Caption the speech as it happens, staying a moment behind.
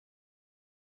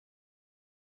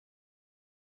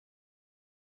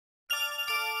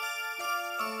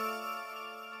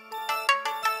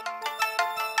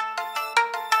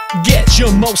Get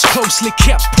your most closely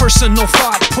kept personal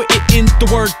thought, put it in the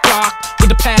word doc with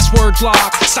the password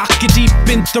lock. Sock it deep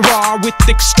in the raw with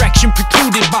extraction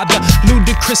precluded by the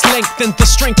ludicrous length and the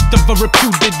strength of a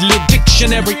reputed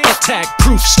dictionary attack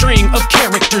proof string of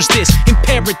characters. This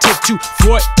imperative to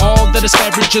thwart all the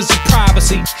disparages of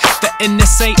privacy, the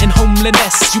NSA and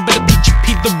homeliness. You better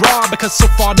PGP the raw because so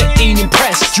far they ain't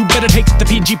impressed. You better take the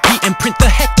PGP and print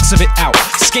the hex of it out.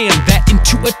 Scan that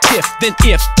into a TIFF, then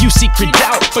if you secret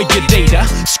out for your data,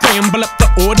 scramble up the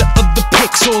order of the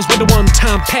pixels with a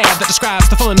one-time pad that describes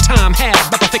the fun time had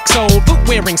by the thick soul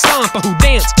boot-wearing stomper who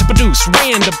dance to produce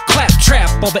random claptrap.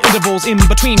 All the intervals in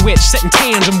between which set in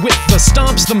tandem with the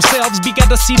stomps themselves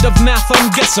begat a seed of math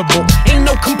unguessable. Ain't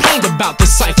no complaint about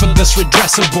this cipher that's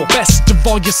redressable. Best of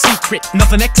all your secret,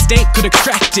 nothing extant could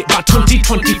extract it. By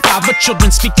 2025 a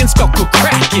children speaking spell could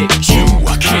crack it. You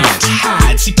can't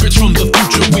hide secrets from the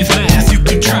future with math. You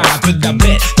could try, but I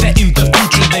bet that in the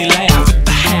future they laugh at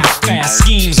the half-fast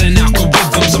schemes and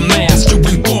algorithms of mass to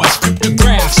enforce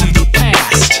cryptographs in the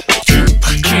past. You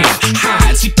can't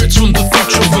hide secrets from the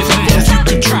future with math. You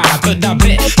could try, but I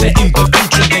bet that in the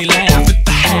future they laugh at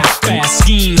the half-fast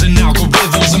schemes and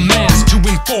algorithms of mass to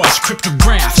enforce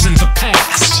cryptographs in the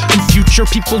past. In future,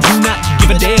 people do not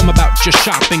give a damn about your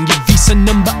shopping. Your Visa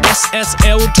number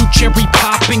SSL to cherry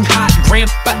popping hot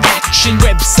grandpa action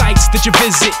websites that you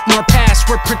visit, nor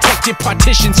password protected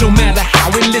partitions, no matter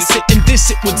how illicit. And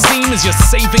this it would seem is your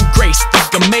saving grace.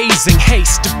 The amazing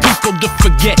haste of people to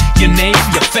forget your name,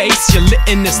 your face, your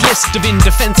litmus list of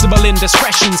indefensible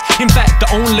indiscretions. In fact,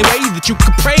 the only way that you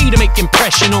could pray to make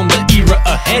impression on the era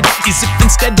ahead is if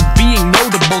instead of being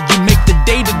notable, you make the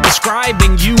data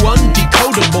describing you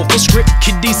undecodable. The script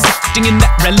kiddies sifting in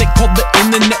that relic called the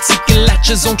internet, seeking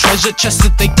latches on treasure chests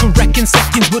that they could wreck in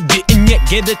seconds, but didn't yet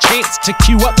get a chance to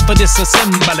queue up for this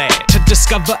assembly to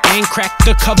discover and crack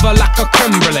the cover like a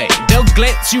creme brulee. They'll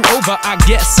glance you over, I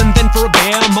guess, and then for a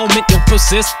bare moment you'll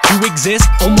persist to exist.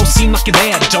 Almost seem like you're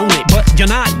there, don't it? But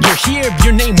you're not, you're here.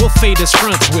 Your name will fade as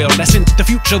fronts will. That's in the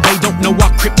future, they don't know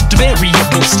our crypto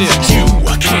variable still. You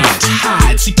can't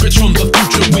hide secrets from the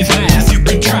future with math. You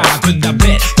could try, but I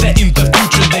bet that in the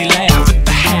future they laugh at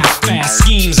the half-fast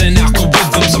schemes and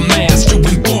algorithms of mass to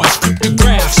enforce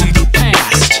cryptographs in the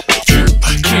past. You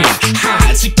can't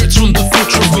hide secrets from the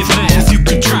future with math. You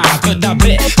could try, but I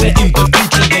bet that in the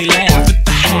future they laugh at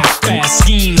the half-fast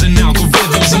schemes and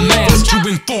algorithms of mass to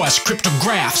enforce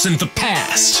cryptographs in the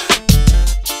past.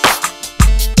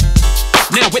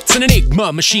 Now it's an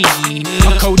enigma machine,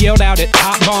 a code yelled out at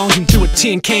top volume through a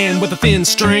tin can with a thin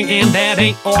string, and that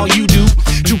ain't all you do.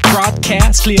 To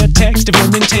broadcast clear text of your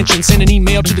intention, send an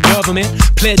email to the government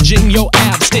pledging your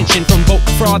abstention from vote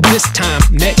fraud this time.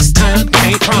 Next time,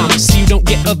 can't promise you don't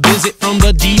get a visit from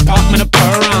the Department of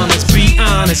Piranhas. Be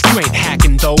honest, you ain't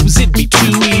hacking those, it'd be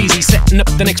too easy. Setting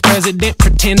up the next president,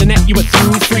 pretending that you were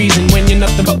through freezing when you're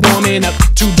nothing but warming up.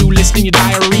 To-do list in your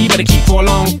diary, better keep for a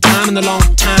long time, and the long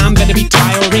time better be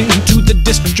tiring to the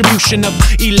distribution of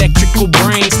electrical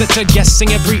brains that are guessing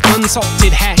every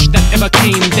unsalted hash that ever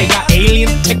came. They got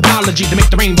alien technology to make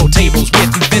the rainbow tables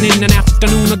with. Then in an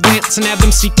afternoon a glance and have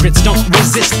them secrets. Don't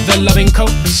resist the loving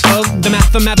coats of the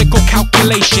mathematical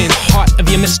calculation. Heart of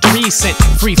your mystery sent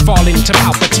free falling to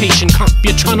palpitation.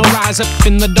 Computron will rise up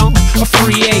in the dawn, a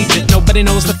free agent. Nobody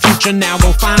knows the future now,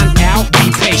 go find out, be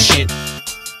patient.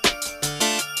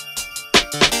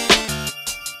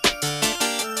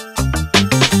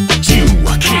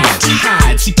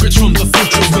 Hide secrets from the future